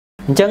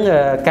chẳng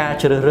ca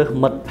chữ rư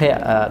mật phẹ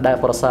đại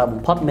bờ sa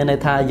phật miền này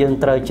thay dương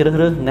trời chữ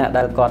rư nè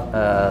đại cọt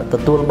từ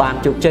tuôn ban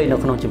chụp chơi nó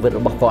không chỉ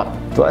việc bọc cọt.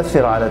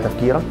 تؤثر على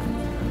تفكيرك،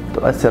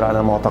 تؤثر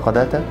على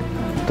معتقداتك،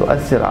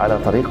 تؤثر على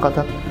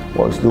طريقتك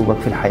وأسلوبك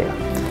في الحياة.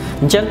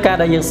 Chẳng ca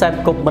đại dương sai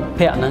cục mật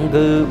phẹ năng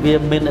cứ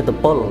viêm miền này từ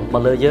pol mà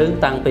lời dương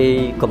tăng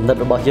pi cụm đất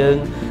របស់យើង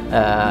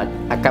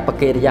អាកប្ប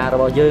កិរិយារ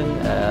បស់យើង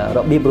រ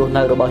បៀបរស់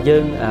នៅរបស់យើ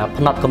ង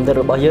ផ្នត់គំនិត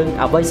របស់យើង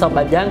អ្វីសព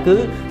បែបយ៉ាងគឺ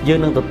យើង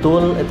នឹងទទួ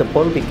លឥទ្ធិព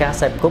លពីការ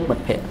សេពគប់មិ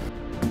ត្តភ័ក្តិ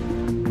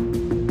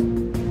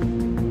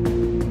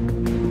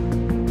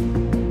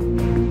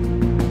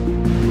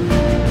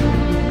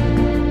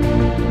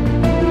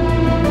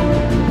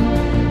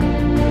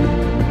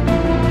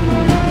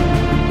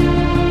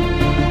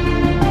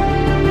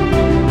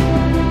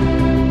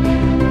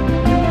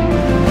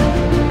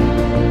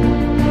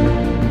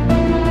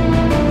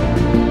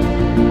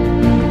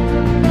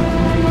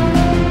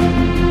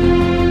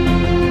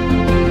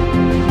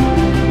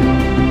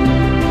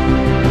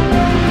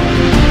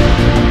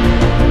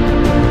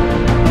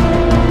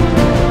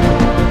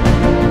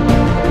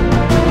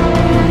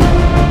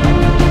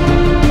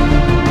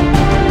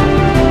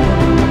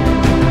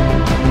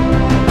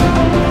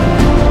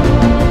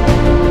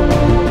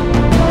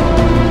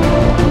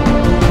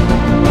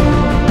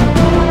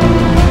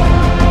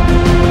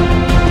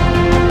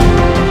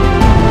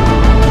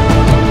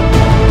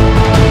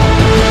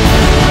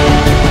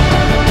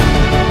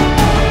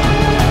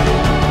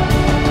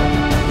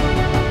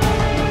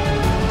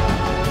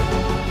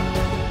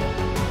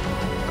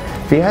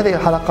في هذه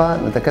الحلقة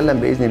نتكلم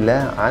بإذن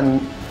الله عن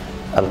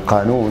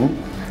القانون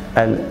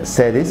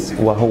السادس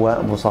وهو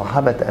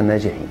مصاحبة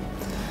الناجحين.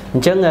 អ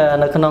ញ្ចឹង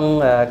នៅក្នុង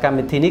កម្ម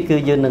វិធីនេះគឺ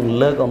យើងនឹង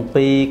លើកអំ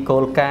ពីគោ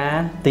លការ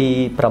ណ៍ទី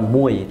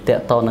 6 តក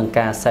តនឹង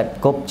ការសេព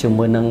គប់ជា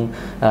មួយនឹង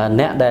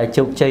អ្នកដែល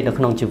ជោគជ័យនៅ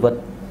ក្នុងជីវិត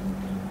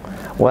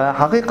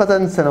وحقيقة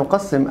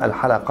سنقسم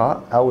الحلقة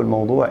أو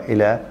الموضوع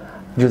إلى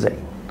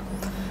جزئين.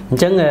 អ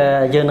ញ្ចឹង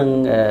យើងនឹង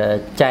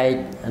ចែក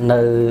នៅ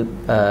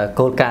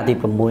គោលការណ៍ទី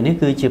 6 នេះ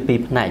គឺជាពី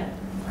រផ្នែក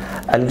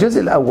الجزء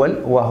الأول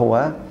وهو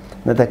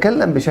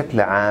نتكلم بشكل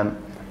عام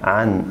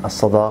عن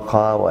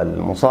الصداقة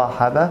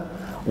والمصاحبة،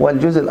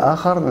 والجزء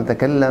الآخر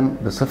نتكلم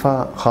بصفة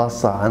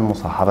خاصة عن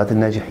مصاحبة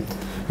الناجحين.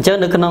 អញ្ចឹង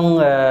នៅក្នុង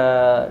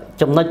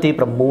ចំណុចទី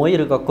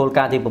 6 ឬក៏គោល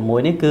ការណ៍ទី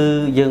 6 នេះគឺ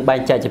យើងបែង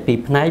ចែកជាពីរ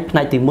ផ្នែកផ្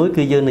នែកទី 1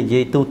 គឺយើងនិយា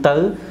យទូទៅ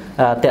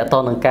តកត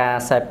នឹងការ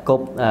សេពគ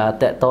ប់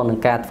តកតនឹង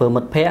ការធ្វើ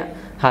មិត្តភ័ក្តិ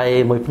ហើយ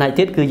មួយផ្នែក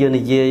ទៀតគឺយើង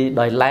និយាយ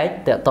ដោយឡែក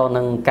តកត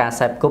នឹងការ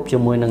សេពគប់ជា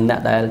មួយនឹងអ្នក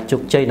ដែលជោ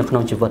គជ័យនៅក្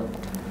នុងជីវិត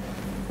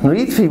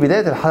نريد في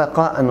بداية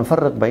الحلقة أن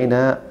نفرق بين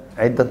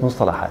عدة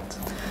مصطلحات.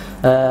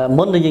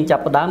 មុននឹងយើងចា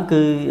ប់ផ្ដើម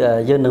គឺ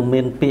យើងនឹង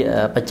មានពាក្យ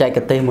បច្ចេក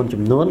ទេសមួយ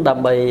ចំនួនដើ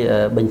ម្បី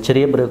បញ្ជ្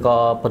រាបឬក៏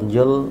បញ្យ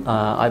ល់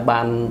ឲ្យ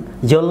បាន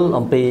យល់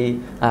អំពី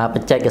ប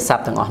ច្ចេកសព្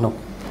ទទាំងអស់នោះ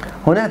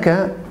هناك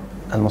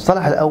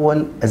المصطلح الأول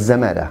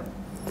الزمالة.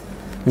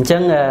 អញ្ចឹ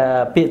ង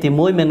ពាក្យទី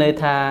 1 មានន័យ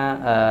ថា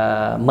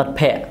មិត្ត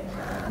ភ័ក្តិ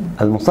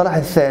المصطلح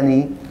الثاني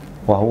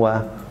وهو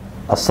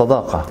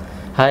الصداقة.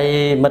 ហើយ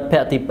មិត្តភ័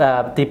ក្តិ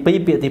ទី 2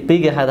 ពាក្យទី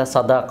 2 គេហៅថា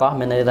صداقة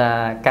មានន័យថា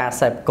ការ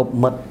សេពគប់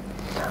មិត្ត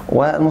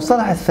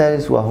والمصطلح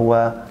الثالث وهو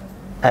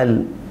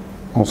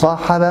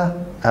المصاحبة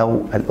أو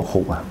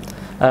الأخوة.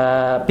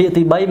 ពាក្យ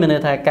ទី 3 មានន័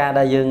យថាការ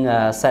ដែលយើង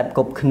សេពគ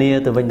ប់គ្នា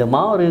ទៅវិញទៅម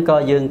កឬក៏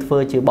យើងធ្វើ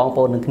ជាបងប្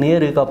អូននឹងគ្នា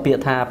ឬក៏ពាក្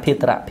យថាភេ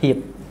ទរភាព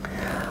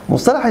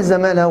مصطلح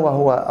الزمالة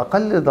وهو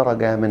أقل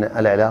درجة من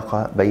العلاقة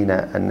بين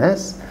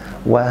الناس،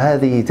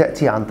 وهذه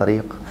تأتي عن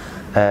طريق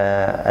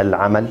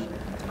العمل،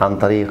 عن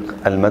طريق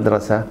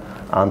المدرسة،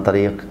 عن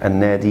طريق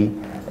النادي،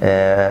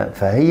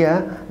 فهي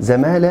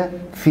زمالة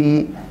في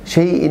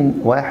شيء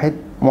واحد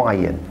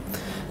معين.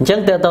 អញ្ចឹង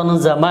តើតើនឹង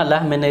زمالة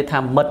មានន័យថា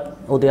មិត្ត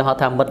ឧទាហរណ៍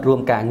ថាមិត្តរួម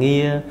ការងា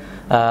រ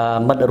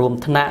មិត្តរួម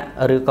ថ្នាក់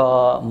ឬក៏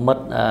មិ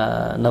ត្ត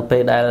នៅពេ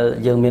លដែល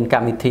យើងមានក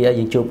ម្មវិធីឲ្យ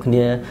យើងជួបគ្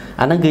នា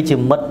អាហ្នឹងគឺជា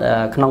មិត្ត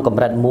ក្នុងក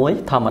ម្រិតមួយ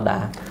ធម្មតា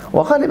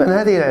وغالبا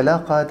هذه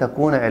العلاقة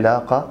تكون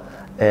علاقة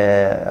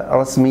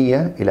رسمية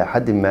إلى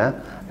حد ما،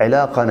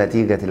 علاقة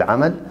نتيجة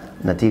العمل،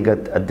 نتيجة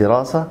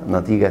الدراسة،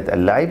 نتيجة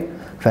اللعب،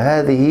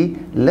 فهذه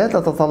لا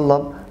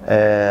تتطلب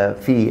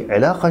في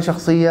علاقة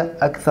شخصية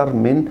أكثر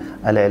من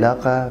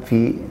العلاقة في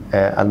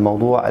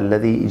الموضوع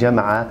الذي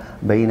جمع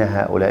بين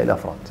هؤلاء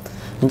الأفراد.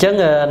 អញ្ចឹង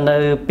នៅ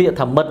ពាក្យ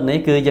ថាមិត្តនេះ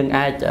គឺយើង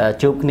អាច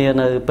ជួបគ្នា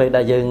នៅពេល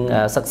ដែលយើង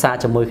សិក្សា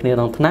ជាមួយគ្នា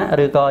ក្នុងថ្នាក់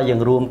ឬក៏យើ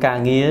ងរួមការ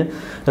ងារ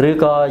ឬ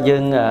ក៏យើ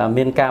ង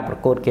មានការប្រ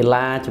កួតកី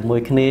ឡាជាមួយ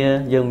គ្នា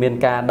យើងមាន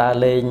ការដើរ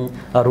លេង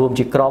រួម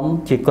ជាក្រុម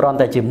ជាគ្រាន់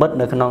តែជាមិត្ត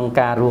នៅក្នុង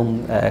ការរួម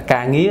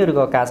ការងារឬ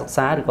ក៏ការសិក្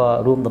សាឬក៏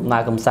រួមដំណើ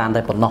រកម្សាន្ត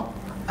តែប៉ុណ្ណោះ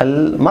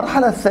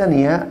المرحلة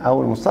الثانية أو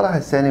المصطلح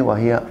الثاني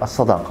وهي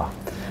الصداقة.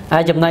 ហើ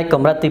យចំណែកក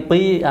ម្រិតទី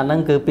 2 អាហ្នឹង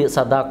គឺពាក្យ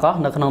صداقة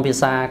នៅក្នុងភា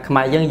សាខ្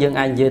មែរយើង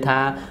អាចនិយាយថា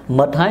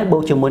មិត្តហើយបូ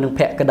កជាមួយនឹង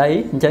ភក្តី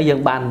អញ្ចឹងយើង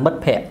បានមិត្ត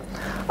ភក្តិ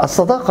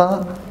الصداقة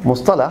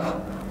مصطلح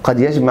قد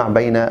يجمع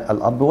بين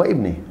الأب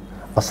وابنه.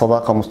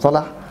 الصداقة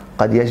مصطلح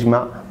قد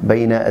يجمع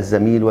بين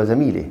الزميل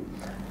وزميله.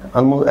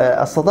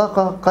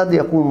 الصداقة قد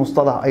يكون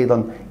مصطلح أيضا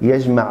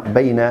يجمع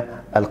بين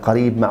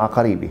القريب مع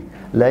قريبه،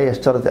 لا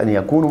يشترط أن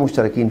يكونوا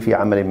مشتركين في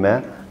عمل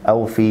ما،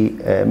 أو في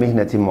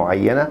مهنة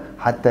معينة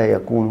حتى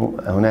يكون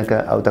هناك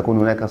أو تكون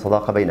هناك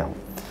صداقة بينهم.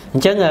 អ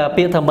ញ្ចឹង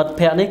ពាក្យថាមិត្ត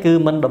ភ័ក្តិនេះគឺ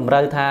មិនតម្រូ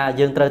វថា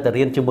យើងត្រូវតែ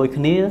រៀនជាមួយ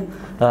គ្នា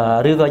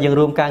ឬក៏យើង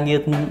រួមការងារ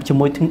ជា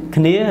មួយ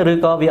គ្នាឬ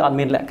ក៏វាអត់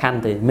មានលក្ខខណ្ឌ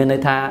ទេមានន័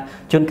យថា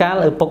ជួនកាល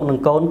ឪពុកនិង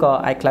កូនក៏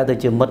អាចខ្លាចទៅ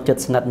ជាមិត្តជិត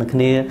ស្និទ្ធនឹងគ្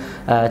នា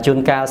ជួន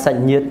កាលសា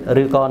ច់ញាតិ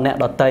ឬក៏អ្នក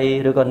ដតី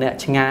ឬក៏អ្នក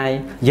ឆ្ងាយ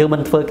យើងមិ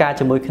នធ្វើការ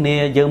ជាមួយគ្នា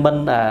យើងមិន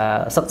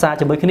សិក្សា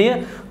ជាមួយគ្នា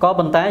ក៏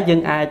ប៉ុន្តែយើ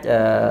ងអាច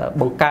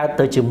បង្កើត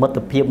ទៅជាមិត្ត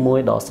ភាពមួយ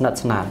ដ៏ស្និទ្ធ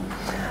ស្នាល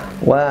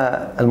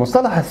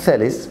والمصطلح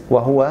الثالث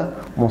وهو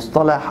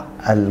مصطلح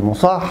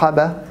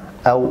المصاحبة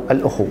أو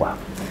الأخوة.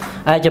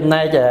 ហើយចំ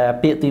ណែក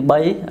ពាក្យទី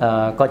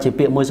3ក៏ជា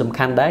ពាក្យមួយសំ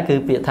ខាន់ដែរគឺ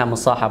ពាក្យថាមុ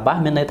សាហាបា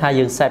មានន័យថា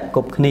យើងសេពគ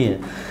ប់គ្នា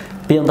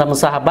ពាក្យថាមុ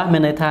សាហាបាមា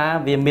នន័យថា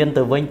វាមាន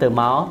ទៅវិញទៅ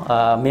មក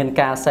មាន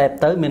ការសេព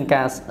ទៅមាន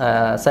ការ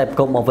សេព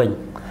គប់មកវិញ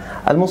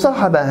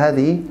المصاحبة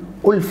هذه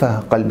ألفة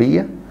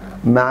قلبية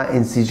مع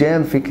انسجام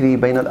فكري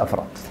بين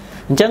الأفراد.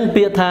 អញ្ចឹង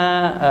ពាក្យថា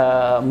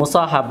មុ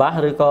សាហាបា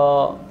ឬក៏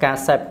ការ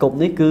សេពគប់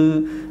នេះគឺ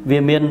វា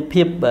មាន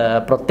ភាព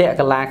ប្រតិ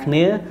កលាគ្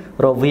នា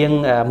រវាង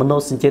មនោ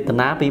សញ្ចេត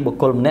នាពីបុគ្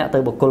គលម្នាក់ទៅ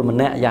បុគ្គលម្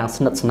នាក់យ៉ាង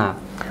ស្និទ្ធស្នាល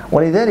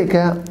ولذلك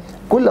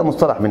كل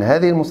مصطلح من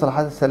هذه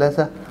المصطلحات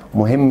الثلاثة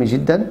مهم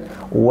جدا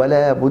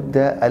ولا بد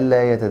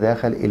ألا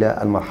يتداخل إلى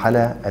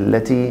المرحلة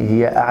التي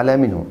هي أعلى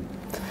منه.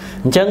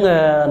 អញ្ចឹង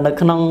នៅ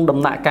ក្នុងដំ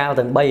ណាក់កាល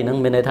ទាំង3ហ្នឹង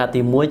មានន័យថា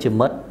ទី1ជា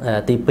មិត្ត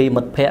ទី2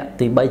មិត្តភ័ក្តិ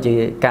ទី3ជា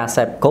ការ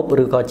សេពគប់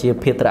ឬក៏ជា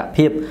ភេទរ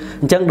ភាព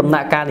អញ្ចឹងដំណា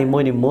ក់កាលនីមួ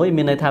យ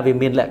មានន័យថាវា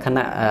មានលក្ខ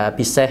ណៈ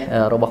ពិសេស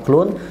របស់ខ្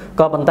លួន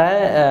ក៏ប៉ុន្តែ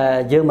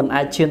យើងមិន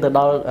អាចឈានទៅ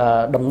ដល់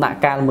ដំណាក់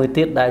កាលមួយ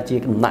ទៀតដែលជា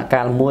ដំណាក់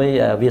កាលមួយ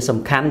វាសំ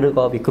ខាន់ឬ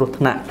ក៏វាគ្រោះ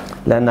ថ្នាក់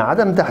لأن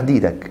عدم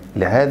تحديدك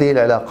لهذه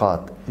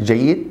العلاقات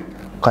جيد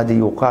قد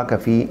يوقعك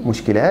في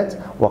مشكلات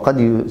وقد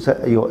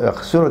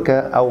يخسرك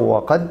أو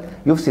وقد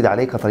يفسد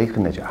عليك طريق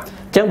النجاح.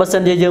 អញ្ចឹងបើសិ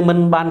នជាយើងមិន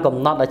បានកំ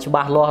ណត់ឲ្យច្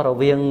បាស់លាស់រ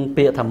វាង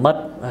ពាក្យថាមិត្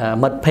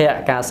តភ័ក្តិ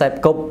ការសេព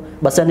គប់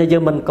បើសិនជាយើ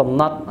ងមិនកំ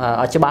ណត់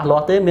ឲ្យច្បាស់លា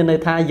ស់ទេមានន័យ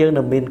ថាយើង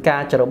នឹងមានកា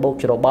រច្របូក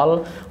ច្របល់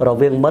រ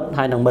វាងមិត្ត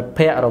ហើយនិងមិត្ត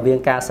ភ័ក្តិរវាង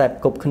ការសេព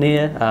គប់គ្នា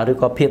ឬ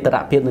ក៏ភេទរ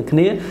ភាពនឹងគ្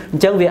នាអ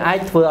ញ្ចឹងវាអាច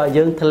ធ្វើឲ្យ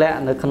យើងធ្លាក់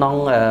នៅក្នុង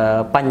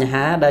បញ្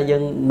ហាដែលយើ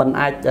ងមិន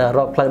អាចរ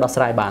កផ្លូវដោះ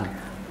ស្រាយបាន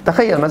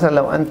تخيل مثلا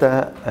لو أنت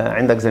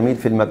عندك زميل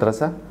في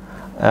المدرسة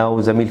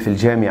أو زميل في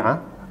الجامعة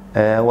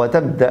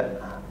وتبدأ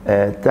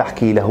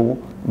تحكي له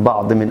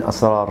بعض من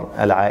أسرار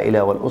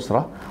العائلة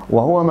والأسرة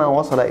وهو ما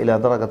وصل إلى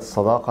درجة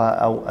الصداقة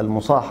أو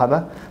المصاحبة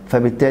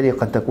فبالتالي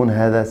قد تكون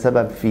هذا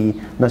سبب في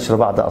نشر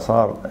بعض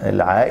أسرار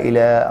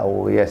العائلة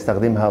أو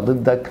يستخدمها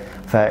ضدك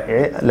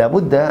فلا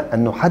بد أن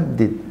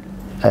نحدد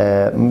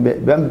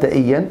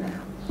مبدئيا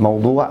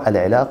موضوع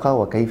العلاقة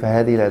وكيف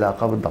هذه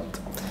العلاقة بالضبط.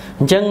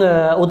 អញ្ចឹង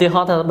ឧទាហ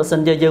រណ៍ថាបើសិ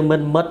នជាយើងមិ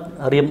នមិត្ត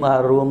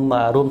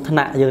រួមថ្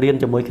នាក់យើងរៀន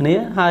ជាមួយគ្នា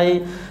ហើយ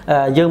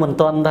យើងមិន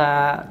ទាន់ថា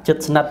ចិត្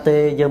តស្និទ្ធទេ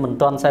យើងមិន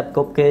ទាន់សេពគ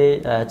ប់គេ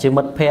ជា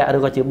មិត្តភ័ក្តិឬ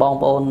ក៏ជាបង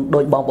ប្អូនដូ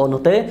ចបងប្អូន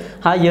នោះទេ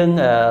ហើយយើង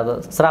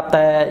ស្រាប់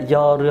តែយ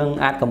ករឿង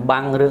អាចកំ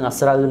បាំងរឿងអា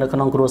ស្រូវនៅក្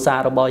នុងគ្រួសារ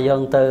របស់យើ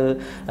ងទៅ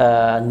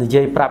និ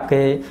យាយប្រាប់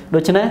គេដូ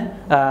ច្នេះ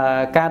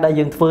ការដែល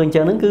យើងធ្វើអញ្ចឹ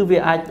ងហ្នឹងគឺវា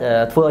អាច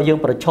ធ្វើឲ្យយើង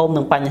ប្រឈម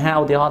នឹងបញ្ហា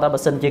ឧទាហរណ៍ថាបើ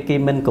សិនជាគេ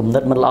មិនគំនិ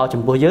តមិនល្អ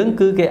ចំពោះយើង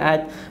គឺគេអាច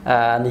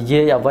និ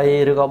យាយអ្វី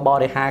ឬក៏ប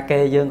រិហាគេ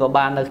យើងក៏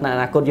បាននៅក្នុងអ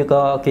នាគតយើង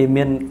ក៏គេ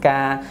មានកា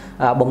រ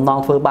បំណង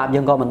ធ្វើបាប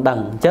យើងក៏មិនដឹង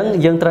អញ្ចឹង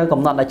យើងត្រូវ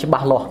កំណត់ឲ្យច្បា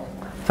ស់លាស់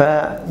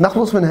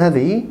فنخلص من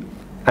هذه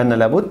أن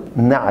لابد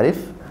نعرف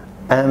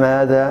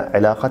ماذا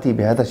علاقتي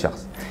بهذا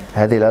الشخص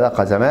هذه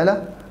العلاقة زمالة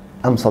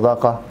أم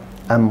صداقة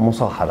أم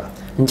مصاحبة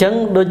អញ្ចឹង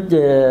ដូច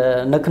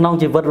នៅក្នុង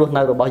ជីវិតរស់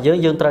នៅរបស់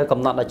យើងត្រូវកំ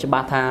ណត់ឲ្យច្បា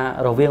ស់ថា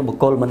រវាងបុ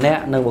គ្គលម្នា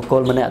ក់និងបុគ្គ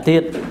លម្នាក់ទៀ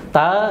ត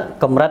តើ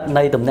កម្រិត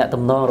នៃទំនាក់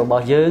ទំនងរប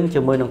ស់យើង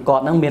ជាមួយនឹងគា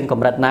ត់នឹងមានក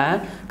ម្រិតណា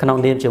ក្នុង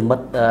នាមជាមិ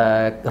ត្ត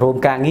រួម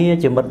ការងារ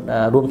ជាមិត្ត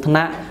រួមថ្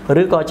នាក់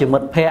ឬក៏ជាមិ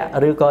ត្តភ័ក្តិ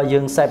ឬក៏យើ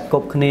ងសេពគ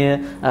ប់គ្នា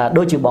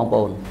ដូចជាបងប្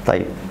អូន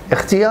طيب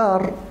اختيار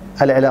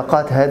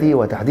العلاقات هذه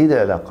وتحديد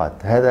العلاقات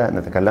هذا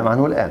نتكلم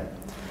عنه الآن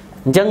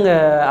អញ្ចឹង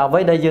អ្វី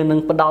ដែលយើងនឹង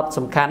ផ្ដោត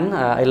សំខាន់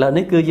ឥឡូវ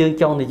នេះគឺយើង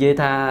ចង់និយាយ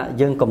ថា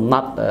យើងកំណ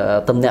ត់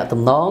ទំនាក់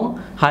ទំនង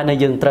ហើយនៅ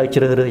យើងត្រូវជ្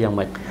រើសរើសយ៉ាង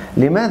ម៉េច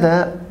لماذا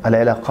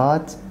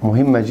العلاقات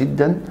مهمة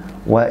جدا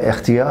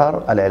واختيار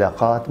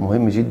العلاقات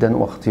مهم جدا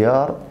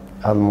واختيار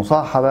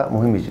المصاحبة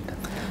مهم جدا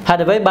ហើយ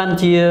អ្វីបាន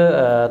ជា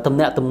ទំ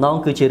នាក់ទំនង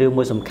គឺជារឿង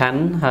មួយសំខាន់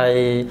ហើយ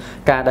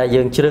ការដែល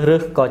យើងជ្រើសរើ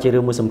សក៏ជារឿ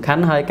ងមួយសំខា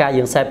ន់ហើយការ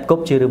យើងសេពគ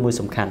ប់ជារឿងមួយ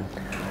សំខាន់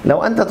لو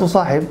أنت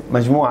تصاحب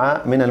مجموعة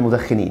من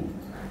المدخنين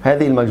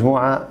هذه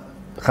المجموعة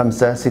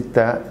 5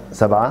 6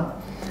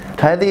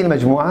 7 هذه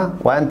المجموعة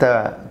وأنت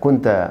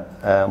كنت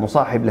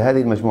مصاحب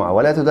لهذه المجموعة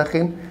ولا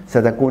تدخن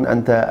ستكون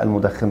أنت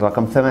المدخن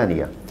رقم 8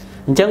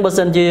 អញ្ចឹងបើ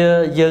សិនជា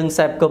យើង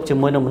សេពគប់ជា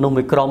មួយនឹងមនុស្ស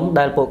មួយក្រុម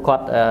ដែលពួកគា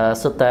ត់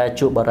សុទ្ធតែ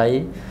ជក់បារី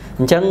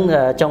អញ្ចឹង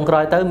ចុងក្រោ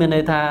យទៅមាន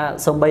ន័យថា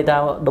សំបីតា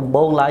ដំ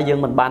បូងឡើយយើង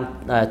មិនបាន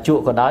ជ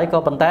ក់ក៏ដោយក៏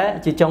ប៉ុន្តែ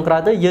ជាចុងក្រោយ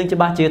ទៅយើងច្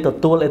បាស់ជាទ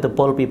ទួលឥទ្ធិព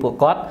លពីពួក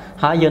គាត់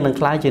ហើយយើងនឹង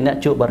ក្លាយជាអ្នក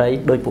ជក់បារី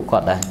ដោយពួកគា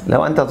ត់ដែរ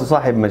لو أنت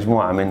تصاحب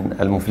مجموعة من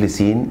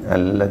المفلسين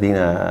الذين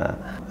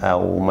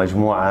أو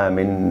مجموعة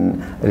من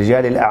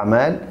رجال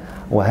الأعمال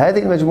وهذه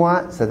المجموعة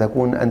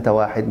ستكون أنت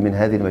واحد من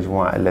هذه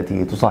المجموعة التي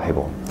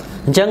تصاحبهم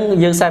អញ្ចឹង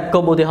យើងសេពគ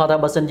ប់ឧទាហរណ៍ថា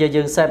បើសិនជា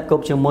យើងសេពគ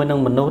ប់ជាមួយនឹង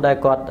មនុស្សដែល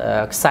គាត់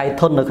ខ្សែ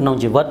ធននៅក្នុង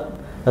ជីវិត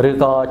ឬ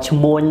ក៏ឈ្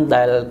មោះ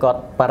ដែលគា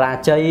ត់បរា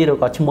ជ័យឬ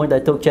ក៏ឈ្មោះដែ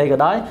លទុកជ័យក៏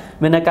ដោយ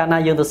មានន័យកាលណា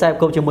យើងទៅសេព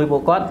គប់ជាមួយពួ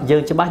កគាត់យើ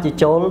ងច្បាស់ជា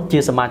ចូលជា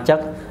សមាជិក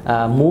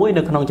មួយ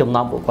នៅក្នុងចំ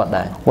ណោមពួកគាត់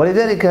ដែរ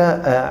ولذلك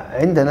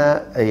عندنا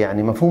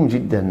يعني مفهوم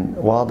جدا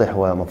واضح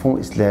ومفهوم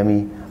إسلامي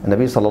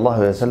النبي صلى الله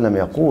عليه وسلم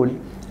يقول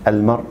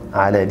المرء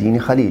على دين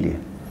خليله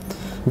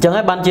អញ្ចឹង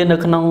ហើយបានជានៅ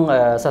ក្នុង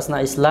សាសនា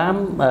អ៊ីស្លាម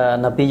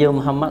នប៊ីយើង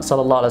មូហាម៉ាត់សល្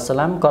លឡោះអាឡៃហ៊ីវសល្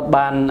លាមគាត់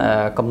បាន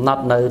កំណ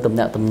ត់នៅទំ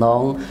នាក់ទំន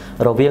ង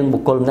រវាងបុ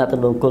គ្គលម្នាក់ទៅ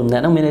បុគ្គលម្នា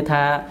ក់នោះមានន័យ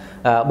ថា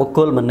បុគ្គ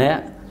លម្នាក់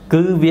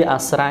គឺវាអា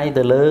ស្រ័យ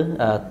ទៅលើ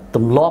ទ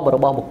ម្លាប់រ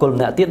បស់បុគ្គល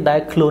ម្នាក់ទៀតដែល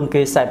ខ្លួន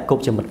គេសេពគ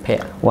ប់ជាមិត្តភ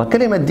ក្តិ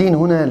وكلمة دين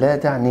هنا لا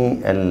تعني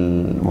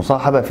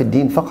المصاحبة في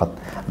الدين فقط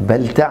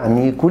بل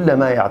تعني كل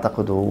ما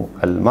يعتقده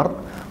المرء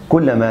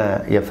كل ما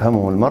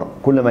يفهمه المرء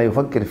كل ما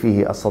يفكر فيه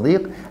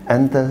الصديق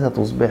أنت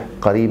ستصبح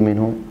قريب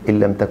منه إن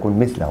لم تكن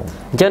مثله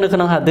អញ្ចឹងនៅក្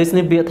នុងហាឌីស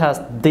នេះពាក្យថា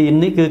ឌីន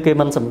នេះគឺគេ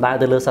មិនសំដៅ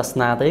ទៅលើសាស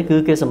នាទេគឺ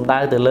គេសំដៅ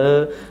ទៅលើ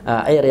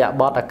អិរិយា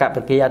បថអកប្ប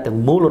កិរិយាទាំង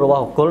មូលរប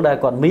ស់បុគ្គលដែល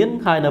គាត់មាន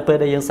ហើយនៅពេល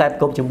ដែលយើងសេព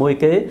គប់ជាមួយ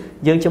គេ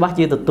យើងច្បាស់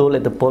ជាទទួលឥ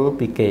ទ្ធិពល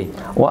ពីគេ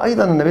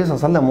وأيضا النبي صلى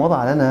الله عليه وسلم وضع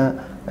لنا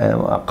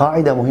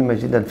قاعدة مهمة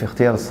جدا في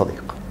اختيار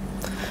الصديق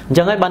អញ្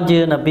ចឹងហើយបានជា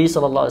នប៊ីស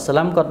ល្លឡោះអាឡៃហ៊ីវសល្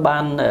លាមគាត់បា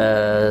ន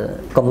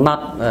កំណ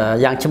ត់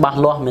យ៉ាងច្បាស់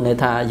លាស់មានន័យ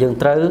ថាយើង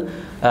ត្រូវ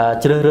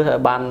ជ្រើសរើសឲ្យ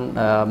បាន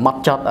ម៉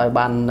ត់ចត់ឲ្យ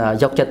បាន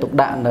យកចិត្តទុក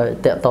ដាក់នៅ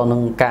តកតនឹ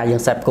ងការយើ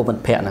ងសេពគប់មិត្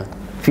តភក្តិហ្នឹង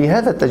في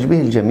هذا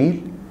التشبيه الجميل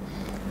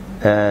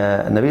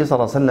النبي صلى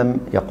الله عليه وسلم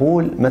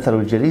يقول مثل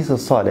الجليس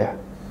الصالح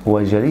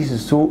وجليس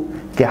السوء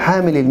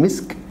كحامل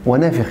المسك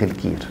ونافخ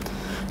الكير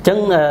អញ្ចឹង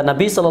ន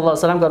ប៊ីសល្លឡោះអាឡៃហ៊ី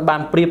វសល្លាមគាត់បា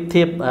នប្រៀប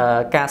ធៀប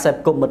ការសេព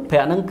គប់មិត្តភ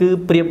ក្តិហ្នឹងគឺ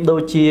ប្រៀបដូ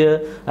ចជា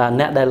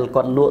អ្នកដែល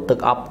គាត់លក់ទឹក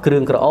អប់គ្រឿ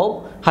ងក្រអូប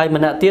ហើយ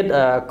ម្នាក់ទៀត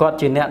គាត់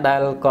ជាអ្នកដែ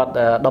លគាត់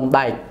ដំ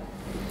ដែក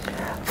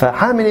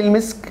فحامل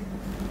المسك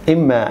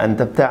إما أن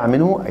تبتاع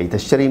منه أي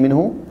تشتري منه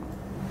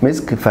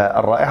مسك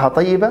فالرائحة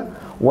طيبة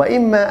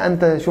وإما أن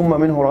تشم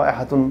منه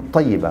رائحة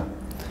طيبة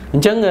អ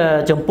ញ្ចឹង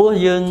ចំពោះ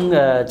យើង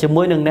ជា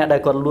មួយនឹងអ្នកដែ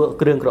លគាត់លក់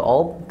គ្រឿងក្រអូ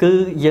បគឺ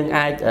យើង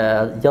អាច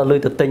យកលុយ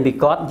ទៅទិញពី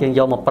គាត់យើងយ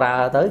កមកប្រើ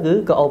ទៅគឺ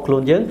ក្រអូបខ្លួ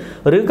នយើង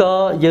ឬក៏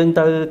យើង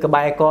ទៅក្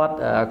បែរគាត់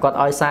គាត់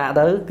ឲ្យសាក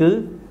ទៅគឺ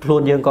ខ្លួ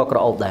នយើងក៏ក្រ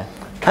អូបដែរ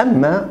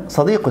أما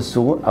صديق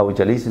السوء أو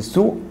جليس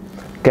السوء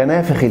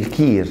كنافخ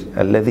الكير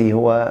الذي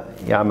هو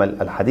يعمل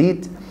الحديد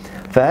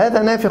فهذا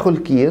نافخ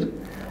الكير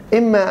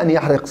إما أن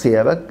يحرق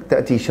ثيابك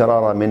تأتي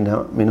شرارة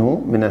منه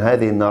من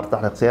هذه النار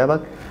تحرق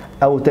ثيابك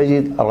أو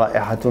تجد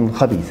رائحة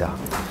خبيثة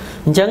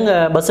អញ្ចឹង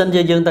បើសិន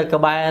ជាយើងទៅ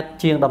ក្បែរ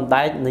ជាងដំ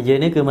ដែកនិយាយ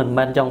នេះគឺមិន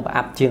មែនចង់ប្រ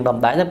អាប់ជាងដំ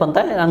ដែកទេប៉ុន្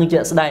តែអង្គជា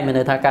ក់ស្ដែងមាន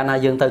ន័យថាកាលណា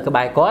យើងទៅក្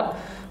បែរគាត់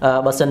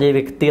បើសិនជា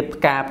វាទៀត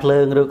ផ្កាភ្លើ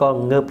ងឬក៏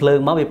ងើបភ្លើង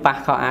មកវាប៉ះ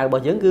ខោអាវរប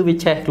ស់យើងគឺវា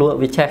ឆេះខ្លួន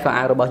វាឆេះខោ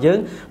អាវរបស់យើង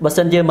បើ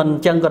សិនជាមិនអ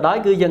ញ្ចឹងក៏ដោយ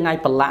គឺយើងអាច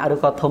ប្រឡាក់ឬ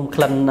ក៏ធំក្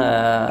លិន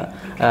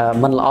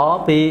មិនល្អ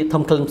ពី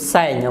ធំក្លិនផ្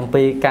សែងអំ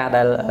ពីការ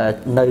ដែល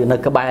នៅ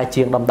ក្បែរ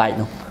ជាងដំដែក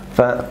នោះ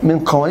فمن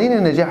قوانين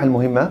النجاح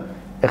المهمة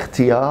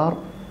اختيار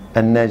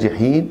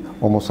الناجحين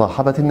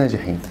ومصاحبة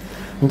الناجحين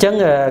អញ្ចឹង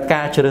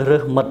ការជ្រើសរើ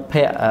សមិត្ត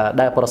ភ័ក្តិ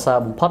ដែលប្រសើរ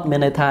បំផុតមាន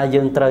ន័យថា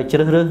យើងត្រូវជ្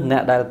រើសរើសអ្ន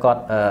កដែលគា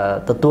ត់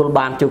ទទួល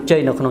បានជោគជ័យ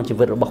នៅក្នុងជី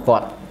វិតរបស់គា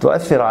ត់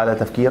تؤثر على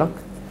تفكيرك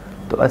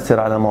تؤثر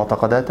على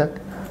معتقداتك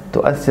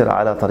تؤثر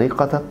على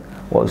طريقتك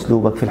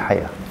وأسلوبك في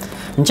الحياة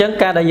អញ្ចឹង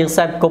ការដែលយើង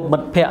សេពគប់មិ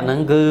ត្តភ័ក្តិហ្នឹង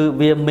គឺ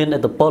វាមានឥ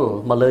ទ្ធិពល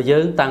មកលើយើ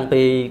ងតាំង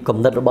ពីគំ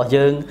និតរបស់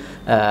យើង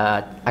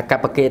អក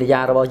ប្បកិរិយា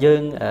របស់យើ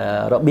ង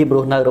របៀបរ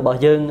ស់នៅរបស់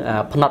យើង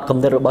ផ្នត់គំ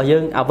និតរបស់យើ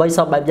ងអ្វីស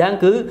ពបែបយ៉ាង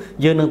គឺ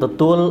យើងនឹងទ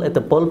ទួលឥទ្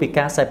ធិពលពី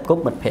ការសេពគ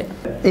ប់មិត្តភ័ក្តិ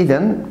إذا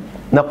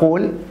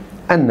نقول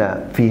أن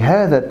في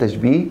هذا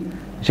التشبيه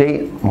شيء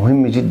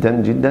مهم جدا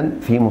جدا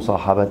في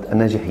مصاحبة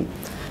الناجحين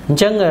អ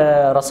ញ្ចឹង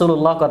រ៉ាស៊ូល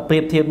ឡោះគាត់ប្រៀ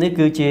បធៀបនេះ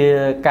គឺជា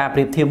ការប្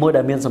រៀបធៀបមួយ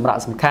ដែលមានសម្រាប់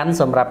សំខាន់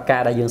សម្រាប់កា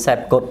រដែលយើងសេព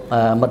គប់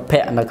មិត្តភ័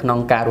ក្តិនៅក្នុង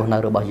ការរស់នៅ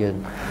របស់យើង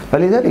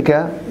فلذلك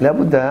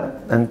لابد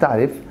أن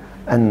تعرف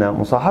أن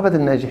مصاحبة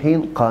الناجحين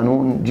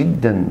قانون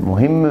جدا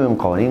مهم من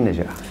قوانين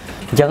النجاح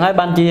អញ្ចឹងហើយ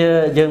បានជា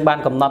យើងបាន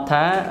កំណត់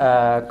ថា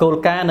គោល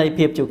ការណ៍នៃ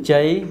ភាពជោគជ័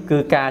យគឺ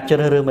ការជ្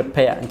រើសរើសមិត្ត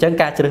ភ័ក្តិអញ្ចឹង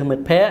ការជ្រើសមិ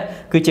ត្តភ័ក្តិ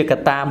គឺជាក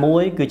ត្តាមួ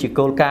យគឺជា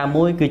គោលការណ៍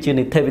មួយគឺជា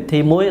នីតិវិធី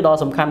មួយដ៏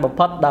សំខាន់បំ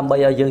ផុតដើម្បី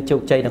ឲ្យយើងជោ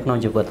គជ័យនៅក្នុង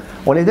ជីវិត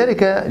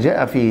ولذلك جاء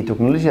في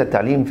تكنولوجيا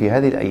التعليم في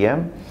هذه الأيام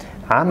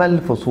عمل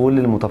فصول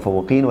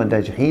للمتفوقين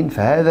والناجحين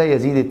فهذا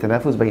يزيد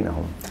التنافس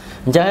بينهم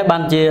អញ្ចឹងហើយបា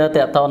នជាត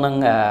កតនឹង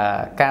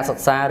ការសិ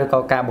ក្សាឬក៏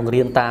ការបង្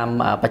រៀនតាម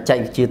បច្ចេក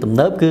វិទ្យាទំ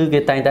នើបគឺគេ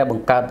តែងតែប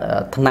ង្កើត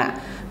ថ្នាក់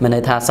មានន័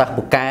យថាសិស្ស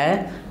ពូកែ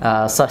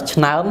សិស្សឆ្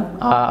នើម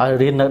ឲ្យ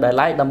រៀននៅដោយ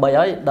ឡែកដើម្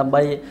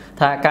បី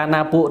ថាការ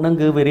ណាពួកហ្នឹង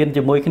គឺវារៀន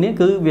ជាមួយគ្នា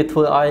គឺវាធ្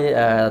វើឲ្យ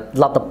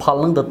លទ្ធផល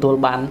ហ្នឹងទទួល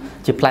បាន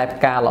ជាផ្លែផ្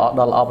កាល្អ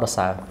ដ៏ល្អប្រ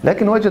សើរ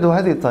لكن وجدوا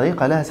هذه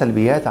الطريقة لها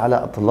سلبيات على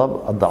الطلاب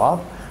الضعاف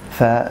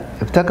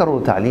فابتكروا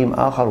تعليم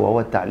آخر وهو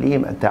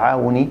التعليم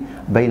التعاوني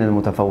بين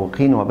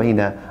المتفوقين وبين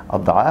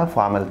الضعاف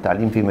وعمل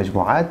التعليم في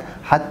مجموعات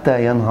حتى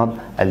ينهض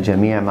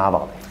الجميع مع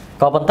بعض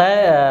ក៏ប៉ុន្តែ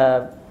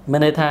មា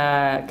នន័យថា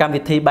កម្ម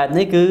វិធីបែប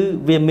នេះគឺ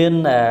វាមាន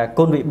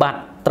គុណវិបត្តិ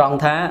ត្រង់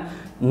ថា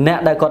អ្នក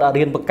ដែលគាត់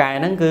រៀនបកែ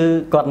ហ្នឹងគឺ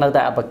គាត់នៅ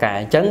តែអត់បកែ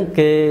អញ្ចឹង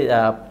គេ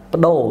ប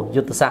ដូរ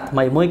យុទ្ធសាស្ត្រថ្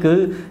មីមួយគឺ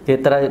គេ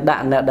ត្រូវដា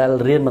ក់អ្នកដែល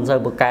រៀនមិនសូវ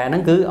បកែហ្នឹ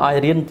ងគឺឲ្យ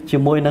រៀនជា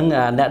មួយនឹង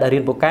អ្នកដែលរៀ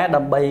នបកែ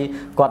ដើម្បី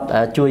គាត់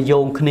ជួយយោ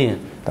ងគ្នា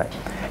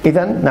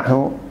إذا نحن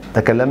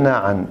تكلمنا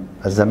عن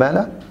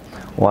الزمالة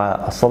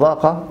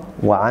والصداقة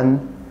وعن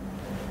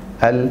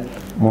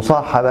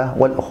المصاحبة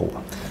والأخوة.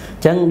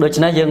 ចឹងដូ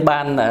ច្នេះយើងបា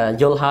ន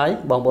យល់ហើយ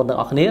បងប្អូនទាំង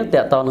អស់គ្នា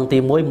តើតើនឹងទី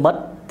1មិត្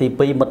តទី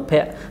2មិត្តភ័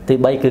ក្តិទី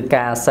3គឺ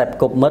ការសេព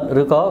គប់មិត្ត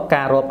ឬក៏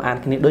ការរាប់អាន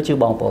គ្នាដូចជា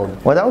បងប្អូន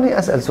ودعوني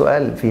أسأل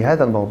سؤال في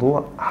هذا الموضوع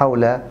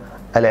حول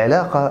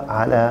العلاقة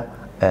على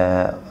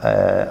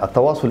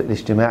التواصل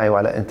الاجتماعي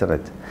وعلى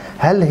الإنترنت.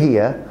 هل هي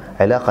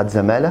علاقة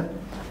زمالة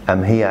أم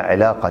هي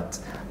علاقة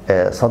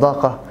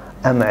صداقة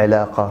أم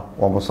علاقة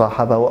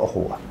ومصاحبة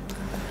وأخوة؟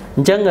 អ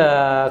ញ្ចឹង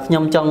ខ្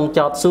ញុំចង់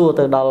ចោទសួរ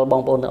ទៅដល់ប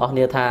ងប្អូនទាំងអស់គ្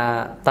នាថា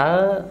តើ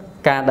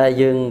ការដែល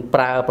យើង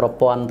ប្រើប្រ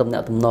ព័ន្ធទំនា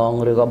ក់ទំនង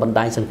ឬក៏បណ្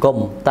ដាញសង្គម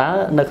តើ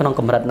នៅក្នុង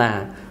កម្រិតណា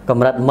ក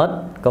ម្រិតមិត្ត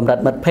កម្រិត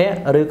មិត្តភ័ក្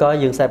តិឬក៏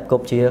យើងសេពគ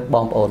ប់ជាប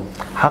ងប្អូន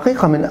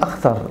حقيقة من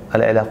أخطر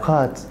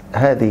العلاقات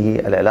هذه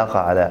العلاقة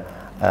على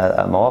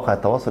مواقع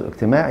التواصل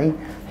الاجتماعي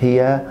هي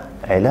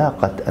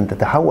علاقة أن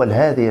تتحول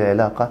هذه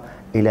العلاقة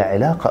إلى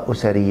علاقة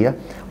أسرية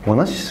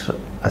ونشر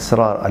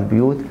أسرار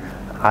البيوت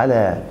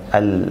على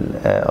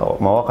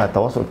مواقع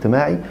التواصل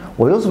الاجتماعي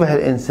ويصبح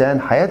الإنسان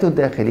حياته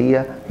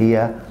الداخلية هي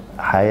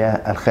حياة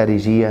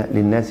الخارجية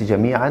للناس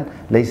جميعا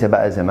ليس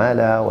بقى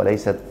زمالة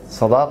وليست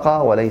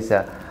صداقة وليس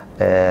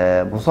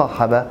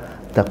مصاحبة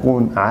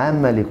تكون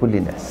عامة لكل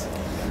الناس.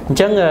 អ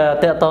ញ្ចឹង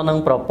តើតើនឹង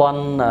ប្រព័ន្ធ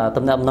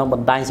ទំនាក់ទំនងប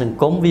ណ្ដាញសង្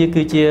គមវា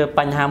គឺជា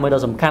បញ្ហាមួយដ៏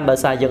សំខាន់ដោយ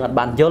សារយើងអត់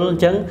បានយល់អ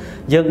ញ្ចឹង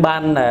យើងបា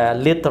ន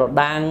លាតត្រ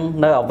ដាង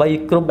នៅអ្វី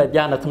គ្រប់បែប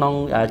យ៉ាងនៅក្នុង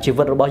ជី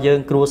វិតរបស់យើង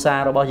គ្រួសារ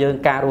របស់យើង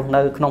ការរស់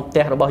នៅក្នុងផ្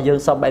ទះរបស់យើង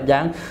សពបែបយ៉ា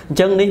ងអញ្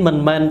ចឹងនេះមិន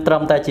មែនត្រឹ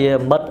មតែជា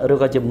មិត្តឬ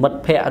ក៏ជាមិត្ត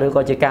ភ័ក្តិឬ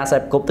ក៏ជាការសេ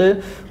ពគប់ទេ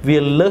វា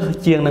លើស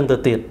ជាងនឹងទៅ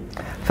ទៀត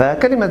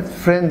فكلمة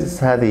friends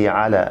هذه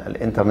على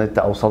الإنترنت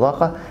أو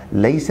صداقة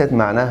ليست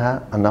معناها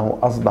أنه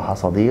أصبح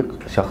صديق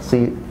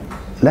شخصي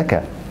لك.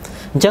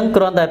 អញ្ចឹង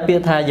គ្រាន់តែពា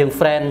ក្យថាយើង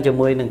friend ជា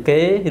មួយនឹង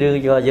គេឬ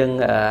ក៏យើ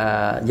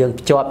ង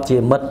ភ្ជាប់ជា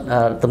មិត្ត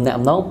ទំនាក់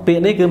ទំនងពាក្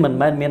យនេះគឺមិន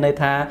មែនមានន័យ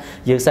ថា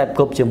យើងសេព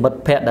គប់ជាមិត្ត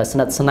ភ័ក្តិដែលស្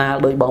និទ្ធស្នាល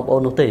ដោយបងប្អូ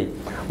ននោះទេ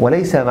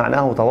وليس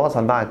معناه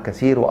تواصل معك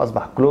كثير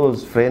وأصبح close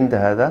friend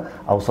هذا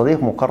أو صديق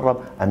مقرب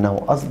أنه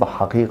أصبح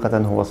حقيقة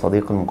هو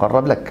صديق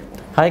مقرب لك.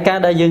 ហើយការ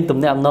ដែលយើងទំ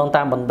នាក់ទំនង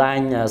តាមបណ្ដាញ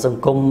ស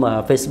ង្គម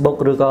Facebook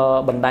ឬក៏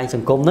បណ្ដាញស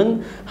ង្គមហ្នឹង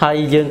ហើយ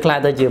យើងខ្លាច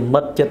ទៅជា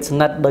មិត្តជិតស្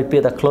និទ្ធដោយពា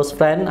ក្យថា close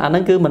friend អាហ្នឹ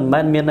ងគឺមិនមែ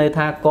នមានន័យ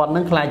ថាគាត់ហ្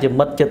នឹងខ្លាចជា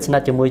មិត្តជិតស្និ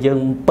ទ្ធជាមួយយើង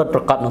ពិតប្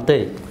រាកដនោះទេ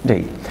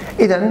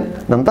إذا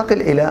ننتقل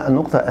إلى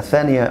النقطة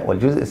الثانية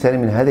والجزء الثاني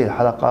من هذه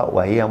الحلقة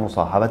وهي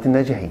مصاحبة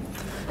الناجحين.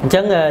 អញ្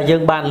ចឹងយើ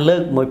ងបានលើ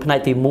កមួយផ្នែក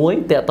ទី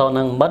1តើតើ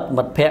នឹងមិត្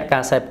តភ័ក្តិកា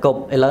រសេពគប់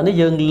ឥឡូវនេះ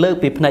យើងលើក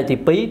ពីផ្នែកទី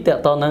2តើ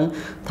តើនឹង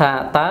ថា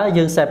តើ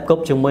យើងសេពគ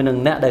ប់ជាមួយនឹង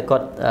អ្នកដែលគា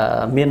ត់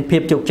មានភា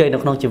ពជោគជ័យនៅ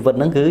ក្នុងជីវិត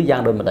ហ្នឹងគឺយ៉ា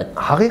ងដូចម្ដេច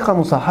حقيقة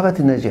مصاحبة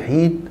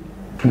الناجحين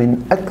من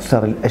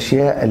أكثر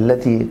الأشياء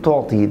التي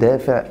تعطي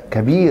دافع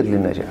كبير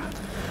للنجاح.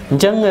 អ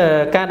ញ្ចឹង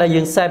ការដែល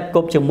យើងសេពគ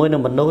ប់ជាមួយនឹ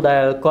ងមនុស្សដែ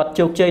លគាត់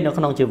ជោគជ័យនៅ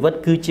ក្នុងជីវិត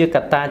គឺជាក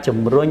ត្តាជំ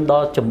រុញ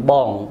ដ៏ចម្ប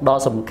ងដ៏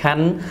សំខា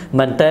ន់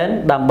មែនទែន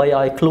ដើម្បី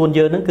ឲ្យខ្លួន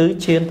យើងនឹងគឺ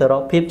ឈានទៅរ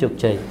កភាពជោគ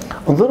ជ័យ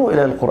انظروا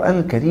إلى القرآن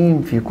الكريم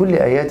في كل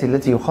آيات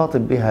التي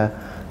يخاطب بها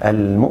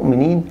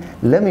المؤمنين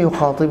لم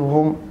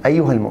يخاطبهم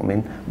أيها المؤمن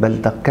بل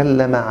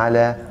تكلم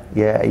على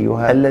يا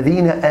أيها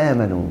الذين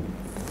آمنوا.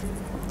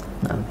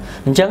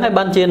 អញ្ចឹងហើយ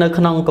បានជានៅ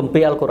ក្នុងគម្ពី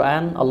រអល់កុរអា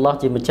នអល់ឡោះ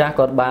ជាម្ចាស់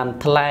គាត់បាន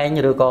ថ្លែង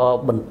ឬក៏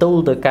បន្ទូល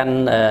ទៅកាន់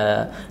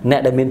អ្នក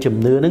ដែលមានជំ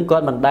នឿនឹងគា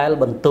ត់មិនដែល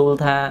បន្ទូល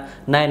ថា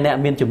ណែអ្នក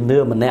មានជំនឿ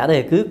ម្នាក់ទេ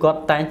គឺគាត់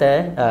តែងតែ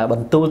ប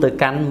ន្ទូលទៅ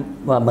កាន់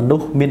មនុ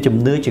ស្សមានជំ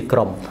នឿជាក្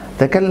រុម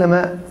تكلم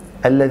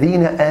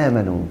الذين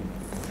آمنوا.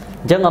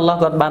 អញ្ចឹងអល់ឡោះ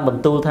គាត់បានប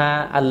ន្ទូលថា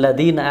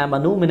الذين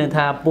آمنوا មានន័យ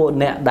ថាពួក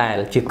អ្នកដែល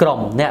ជាក្រុម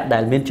អ្នកដែ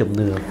លមានជំ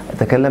នឿ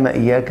تكلم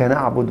إياك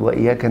نعبد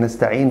وإياك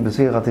نستعين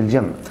بصيغة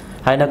الجمع.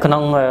 ហើយនៅក្នុ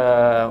ង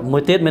មួ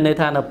យទៀតមានន័យ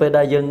ថានៅពេល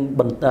ដែល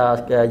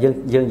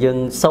យើង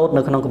សូត្រ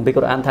នៅក្នុងគម្ពីរ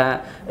កូរ៉ានថា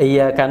អ៊ី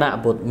យ៉ាកាណា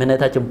បុតមានន័យ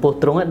ថាចំពោះ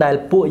ទ្រង់ដែល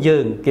ពួកយើ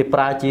ងគេប្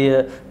រើជា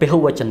ពហុ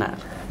វចនៈ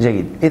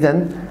جيد. إذن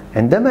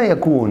عندما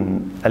يكون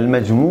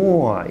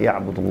المجموع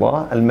يعبد الله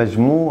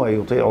المجموع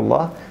يطيع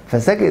الله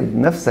فسجد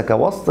نفسك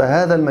وسط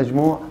هذا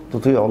المجموع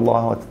تطيع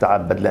الله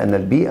وتتعبد لأن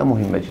البيئة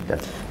مهمة جدا.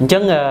 អញ្ចឹ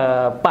ង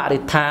បរិ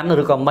ស្ថាន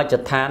ឬក៏មជ្ឈ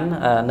ដ្ឋាន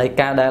នៃ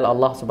ការដែលអ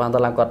ល់ឡោះស៊ុបហាន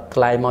តាឡាគាត់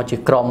ថ្លែងមកជា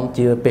ក្រុម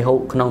ជាពហុ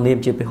ក្នុងនាម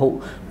ជាព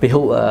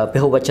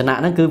ហុវចនៈ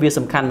ហ្នឹងគឺវា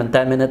សំខាន់មែន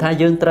តើមានន័យថា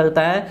យើងត្រូវ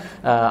តែ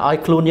ឲ្យ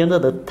ខ្លួនយើងទៅ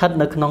ស្ថិត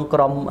នៅក្នុងក្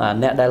រុម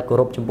អ្នកដែលគោ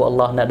រពចំពោះអល់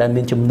ឡោះអ្នកដែល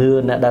មានជំនឿ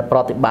អ្នកដែលប្រ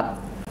តិបត្តិ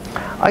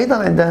أيضا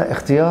عند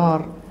اختيار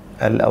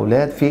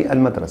الأولاد في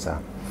المدرسة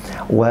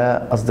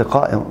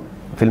وأصدقائهم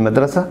في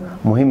المدرسة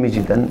مهم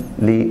جدا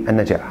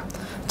للنجاح.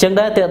 ចឹង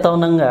ដែរតើតើ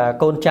នឹង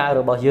កូនចៅ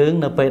របស់យើង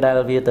នៅពេលដែល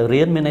វាទៅ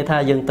រៀនមានន័យថា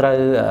យើងត្រូវ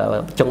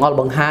ចង្អុល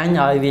បង្ហាញ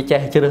ឲ្យវាចេះ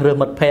ជ្រើសរើស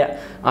មិត្តភ័ក្តិ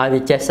ឲ្យ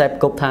វាចេះសេព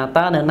គប់ថា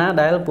តើនៅណា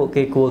ដែលពួក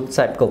គេគួរ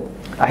សេពគប់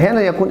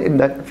أحيانا يكون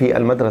ابنك في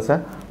المدرسة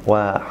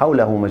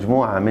وحوله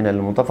مجموعة من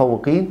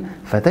المتفوقين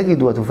فتجد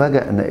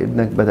وتفاجأ أن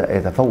ابنك بدأ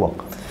يتفوق.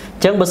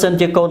 ចឹងបើសិន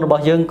ជាកូនរប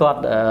ស់យើងគាត់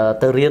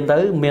ទៅរៀនទៅ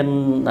មាន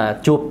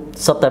ជួប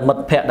សុទ្ធតែមិត្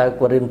តភ័ក្តិដែល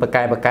គាត់រៀនប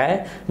កែ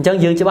អញ្ចឹង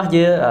យើងច្បាស់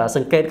ជាស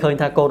ង្កេតឃើញ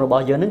ថាកូនរប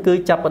ស់យើងនឹងគឺ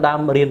ចាប់ផ្ដើម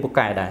រៀនប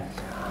កែដែរ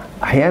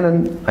أحيانا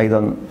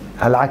أيضا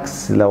العكس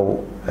لو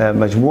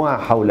مجموعة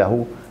حوله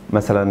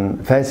مثلا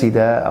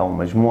فاسدة أو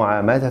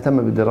مجموعة ما تهتم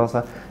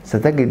بالدراسة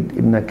ستجد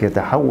ابنك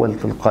يتحول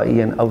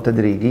تلقائيا أو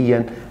تدريجيا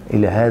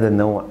إلى هذا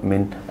النوع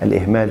من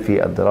الإهمال في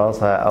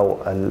الدراسة أو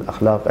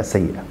الأخلاق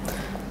السيئة.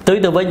 tuy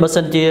ទៅវិញបើ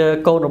សិនជា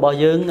កូនរបស់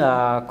យើង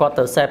គាត់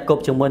ទៅសេពគ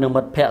ប់ជាមួយនឹង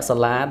មិត្តភ័ក្តិសា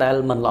លាដែល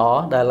មិនល្អ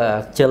ដែល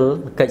ខ្ជិល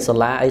កិច្ចសា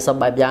លាអីសព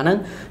បែបយ៉ាងហ្នឹង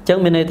អញ្ចឹង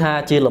មានន័យថា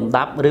ជាលំ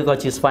ដាប់ឬក៏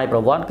ជាស្វ័យប្រ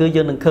វត្តិគឺ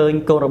យើងនឹងឃើញ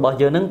កូនរបស់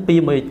យើងហ្នឹងពី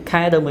មួយ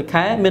ខែទៅមួយ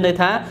ខែមានន័យ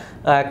ថា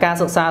ការ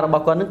សិក្សារប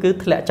ស់គាត់ហ្នឹងគឺ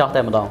ធ្លាក់ចុះ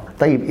តែម្ដង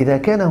طيب إذا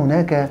كان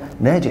هناك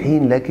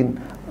ناجحين لكن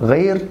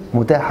غير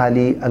متاحة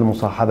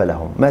للمصاحبة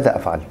لهم ماذا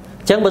أفعل؟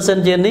 ចឹងបើសិន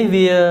ជានេះ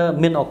វា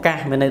មានឱកាស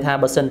មានន័យថា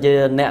បើសិនជា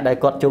អ្នកដែល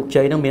គាត់ជោគ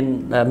ជ័យនឹង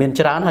មាន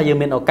ច្រើនហើយយើង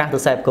មានឱកាសទៅ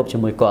សេពគប់ជា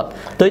មួយគាត់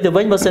ទៅ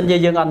វិញបើសិនជា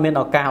យើងអត់មាន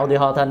ឱកាសឧទា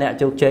ហរណ៍ថាអ្នក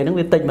ជោគជ័យនឹង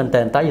វាតិចមែន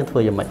តើយើងធ្វើ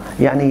យ៉ាងម៉េច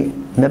يعني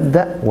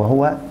نبدأ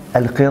وهو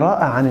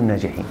القراءة عن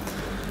الناجحين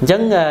អញ្ចឹ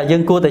ងយើ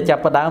ងគួរតែចា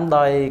ប់ផ្ដើម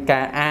ដោយ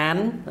ការអាន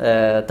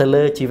ទៅ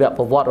លើជីវ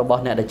ប្រវត្តិរប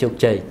ស់អ្នកដែលជោគ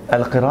ជ័យ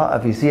القراءة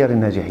في سير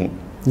الناجحين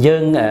យើ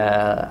ង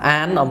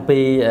អានអំពី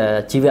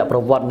ជីវប្រ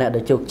វត្តិអ្នកដែ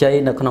លជោគជ័យ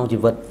នៅក្នុងជី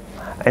វិត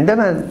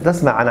عندما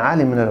تسمع عن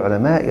عالم من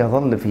العلماء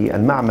يظل في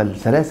المعمل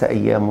 3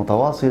 أيام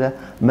متواصلة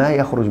ما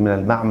يخرج من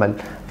المعمل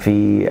في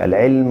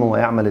العلم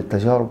ويعمل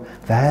التجارب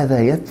فهذا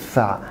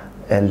يدفع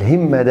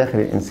الهمة داخل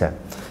الإنسان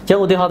ចឹង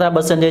ឧទាហរណ៍ថា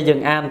បើសិនជាយើង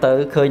អានទៅ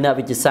ឃើញអ្នក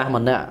វិទ្យាសាស្ត្រ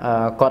ម្នាក់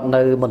គាត់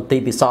នៅមន្ទី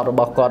រពិសោធន៍រ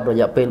បស់គាត់រ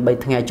យៈពេល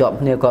3ថ្ងៃជាប់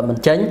គ្នាគាត់មិន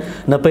ចេញ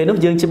នៅពេលនោះ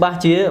យើងច្បាស់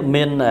ជា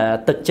មាន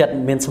ទឹកចិត្ត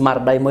មានស្មារ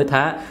តីមួយ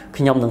ថា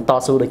ខ្ញុំនឹងត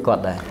ស៊ូដូចគា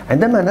ត់ដែរ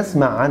عندما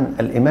نسمع عن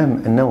الإمام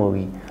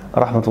النووي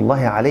رحمة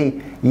الله عليه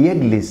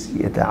يجلس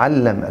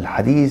يتعلم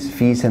الحديث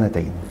في 2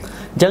 سنين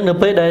ចឹងនៅ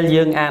ពេលដែល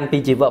យើងអានពី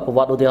ជីវប្រវ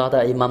ត្តិឧទាហរណ៍ថា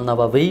អ៊ីម៉ាំណា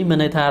វ៉ាវីមាន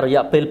ន័យថារ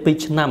យៈពេល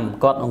2ឆ្នាំ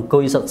គាត់អង្គុ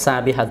យសិក្សា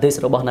ពីហាឌីស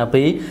របស់ណា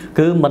ប៊ី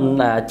គឺមិន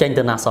ចេញ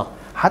ទៅណាសោះ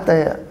حتى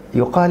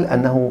يقال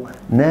أنه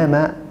نام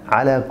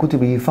على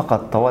كتبه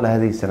فقط طوال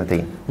هذه 2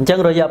 سنين អញ្ចឹង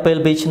រយៈពេល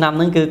2ឆ្នាំ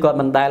ហ្នឹងគឺគាត់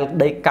មិនដែល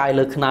ដេកកាយ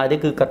លើខ្នើយទេ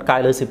គឺគាត់កាយ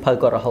លើសិភៅ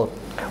គាត់រហូត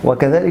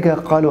وكذلك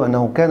قالوا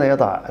أنه كان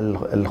يضع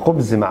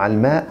الخبز مع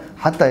الماء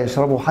حتى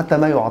يشربه حتى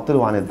ما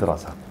يعطله عن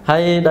الدراسة ហើ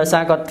យដោយសា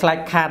រគាត់ខ្លាច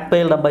ខាតពេ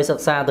លដើម្បីសិ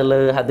ក្សាទៅ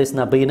លើហាឌីស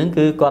ណាប៊ីហ្នឹង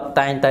គឺគាត់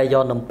តែងតែយ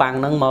កនំប៉័ង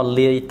ហ្នឹងមក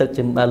លាយទឹក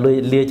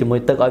លាយជាមួយ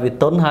ទឹកឲ្យវា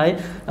ទន់ហើយ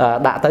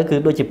ដាក់ទៅគឺ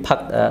ដូចជាផឹក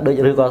ដូច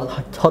ឬក៏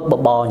ហត់ប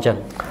បរអញ្ចឹង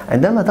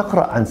عندما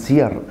تقرأ عن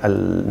سير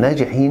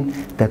الناجحين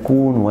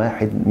تكون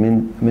واحد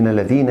من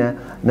الذين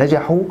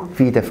نجحوا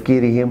في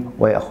تفكيرهم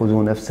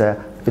ويأخذون نفس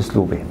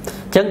أسلوبهم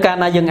ចឹងកាល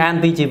ណាយើងអាន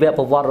ពីជីវ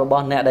ប្រវត្តិរប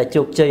ស់អ្នកដែល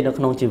ជោគជ័យនៅ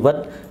ក្នុងជីវិត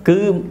គឺ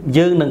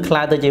យើងនឹងក្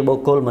លាយទៅជាបុ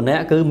គ្គលម្នា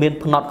ក់គឺមាន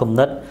ផ្នត់គំ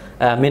និត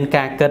មាន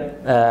ការគិត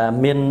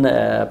មាន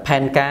ផែ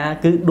នការ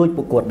គឺដូច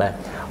ពួកគាត់ដែរ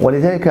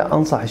ولذلك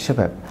أنصح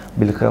الشباب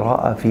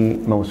بالقراءة في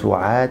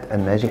موسوعات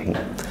الناجحين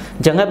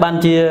អញ្ចឹងហើយបាន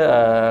ជា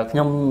ខ្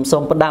ញុំសូ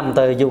មផ្ដាំ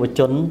ទៅយុវ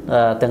ជន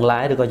ទាំងឡា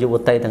យឬក៏យុវ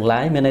តីទាំងឡា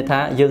យមានន័យថា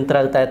យើងត្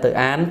រូវតែទៅ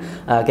អាន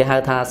គេហៅ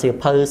ថាសៀវ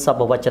ភៅស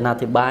ពវចនា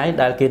ធិប្បាយ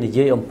ដែលគេនិ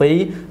យាយអំពី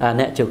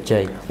អ្នកជោគជ័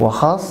យ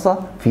وخاصة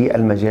في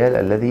المجال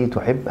الذي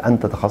تحب أن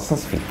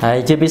تتخصص فيه ហើយ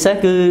ជាពិសេស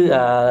គឺ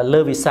លើ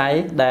វិស័យ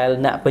ដែល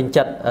អ្នកពេញ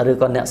ចិត្តឬ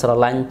ក៏អ្នកស្រ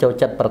ឡាញ់ចូល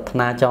ចិត្តប្រាថ្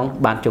នាចង់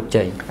បានជោគ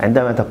ជ័យ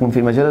عندما تكون في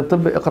مجال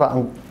الطب اقرأ عن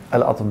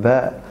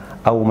الأطباء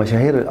أو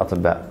مشاهير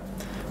الأطباء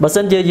បើ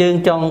សិនជាយើង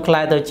ចង់ខ្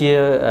លាយទៅជា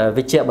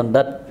វិជ្ជបណ្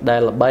ឌិតដែ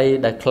លល្បី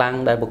ដែលខ្លាំង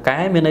ដែលពូកែ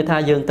មានន័យថា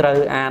យើងត្រូវ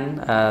អាន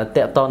ត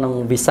កតនឹង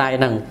វិស័យ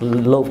ហ្នឹង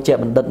លោកវិជ្ជ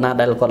បណ្ឌិតណា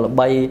ដែលគាត់ល្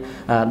បី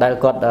ដែល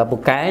គាត់ពូ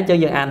កែអញ្ចឹង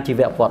យើងអានជី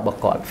វប្រវត្តិរបស់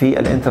គាត់ في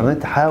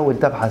الإنترنت حاول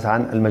تبحث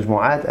عن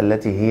المجموعات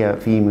التي هي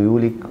في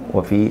ميولك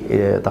وفي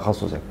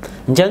تخصصك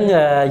អញ្ចឹង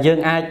យើង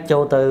អាចចូ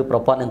លទៅប្រ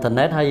ព័ន្ធអ៊ីនធឺ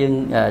ណិតហើយយើង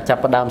ចា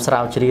ប់ផ្ដើមស្រា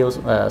វជ្រាវ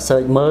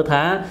search មើល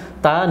ថា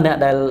តើអ្នក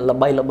ដែល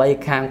ល្បី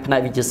ខាងផ្នែក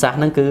វិទ្យាសាស្ត្រ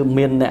ហ្នឹងគឺ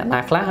មានអ្នកណា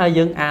ខ្លះហើយ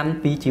យើងអាន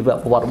ពីជីវ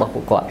ប្រវត្តិរបស់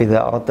ពួកគាត់ إذا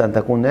أردت أن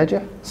تكون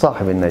ناجح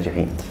صاحب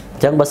الناجحين អ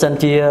ញ្ចឹងបើសិន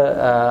ជា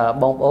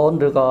បងប្អូន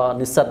ឬក៏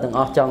និស្សិតទាំង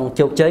អស់ចង់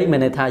ជោគជ័យមាន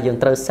ន័យថាយើង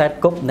ត្រូវសេព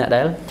គប់អ្នក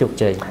ដែលជោគ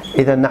ជ័យ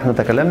إذا نحن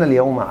تكلمنا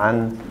اليوم عن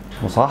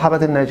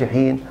مصاحبة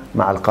الناجحين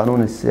مع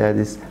القانون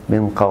السادس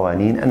من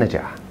قوانين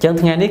النجاح ចឹង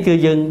ថ្ងៃនេះគឺ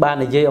យើងបាន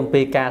និយាយអំ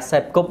ពីការសេ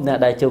ពគប់អ្នក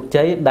ដែលជោគ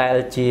ជ័យដែល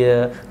ជា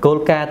គោល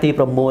ការណ៍ទី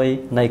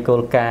6នៃគោ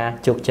លការណ៍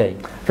ជោគជ័យ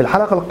في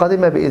الحلقة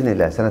القادمة بإذن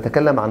الله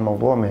سنتكلم عن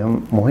موضوع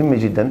مهم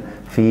جدا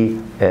في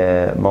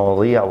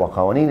مواضيع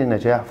وقوانين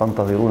النجاح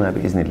فانتظرونا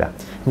بإذن الله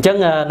អញ្ចឹង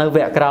នៅវ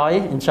គ្គក្រោយ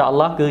អ៊ីនសាអល់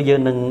ឡោះគឺយើ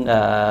ងនឹង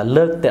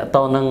លើកតកត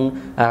នឹង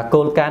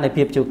គោលការណ៍នៃ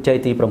ភាពជោគជ័យ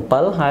ទី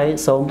7ហើយ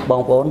សូមប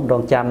ងប្អូនរ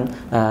ងចាំ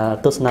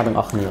ទស្សនាទាំង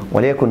អស់គ្នា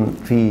وليكن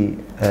في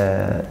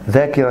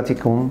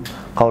ذاكرتكم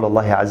قول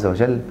الله عز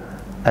وجل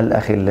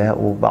الأخلاء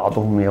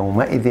بعضهم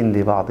يومئذ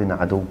لبعض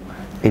عدو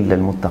إلا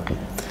المتقين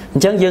អ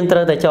ញ្ចឹងយើងត្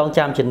រូវតែចង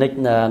ចាំចំណុច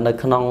នៅ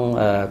ក្នុង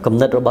គំ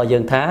និតរបស់យើ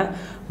ងថា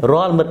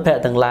រាល់មិត្តភ័ក្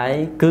តិទាំងឡាយ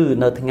គឺ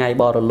នៅថ្ងៃ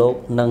បរលោក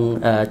នឹង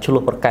ឆ្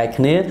លោះប្រកែក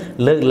គ្នា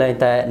លើកលែង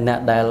តែអ្នក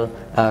ដែល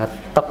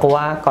តក្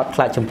វាកត់ខ្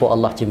លាចចំពោះអ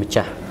ល់ឡោះជាម្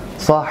ចាស់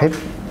صاحب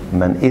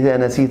من إذا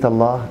نسيت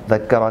الله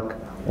ذكرك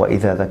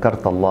وإذا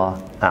ذكرت الله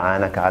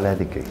أعانك على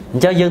ذكري អ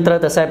ញ្ចឹងយើងត្រូវ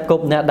តែសេពគ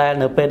ប់អ្នកដែល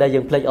នៅពេលដែល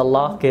យើងភ្លេចអល់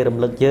ឡោះគេរំ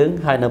លឹកយើង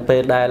ហើយនៅពេ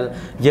លដែល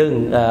យើង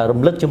រំ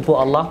លឹកចំពោះ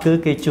អល់ឡោះគឺ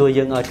គេជួយ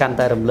យើងឲ្យកាន់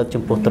តែរំលឹក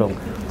ចំពោះទ្រង់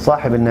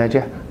صاحب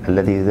الناجح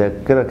الذي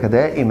يذكرك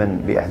دائما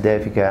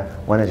بأهدافك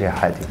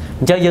ونجاحاتك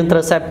អញ្ចឹងយើងត្រូ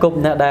វសេពគប់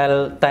អ្នកដែល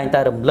តែងតែ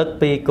រំលឹក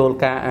ពីគោល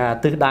ការណ៍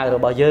ទិសដៅរ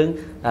បស់យើង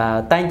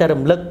តែងតែ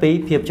រំលឹកពី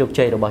ភាពជោគ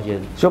ជ័យរបស់យើ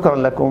ង شكرا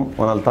لكم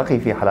ونلتقي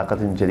في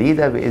حلقة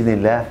جديدة بإذن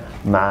الله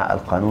مع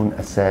القانون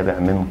السابع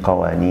من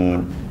قوانين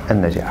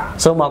النجاح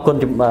សូមអរគុណ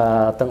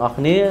ទាំងអស់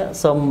គ្នា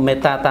សូមមេ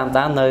ត្តាតាម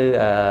ដាននៅ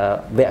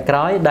វគ្គក្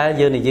រោយដែល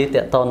យើងនិយាយ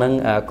ទាក់ទងនឹង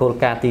គោល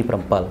ការណ៍ទី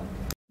7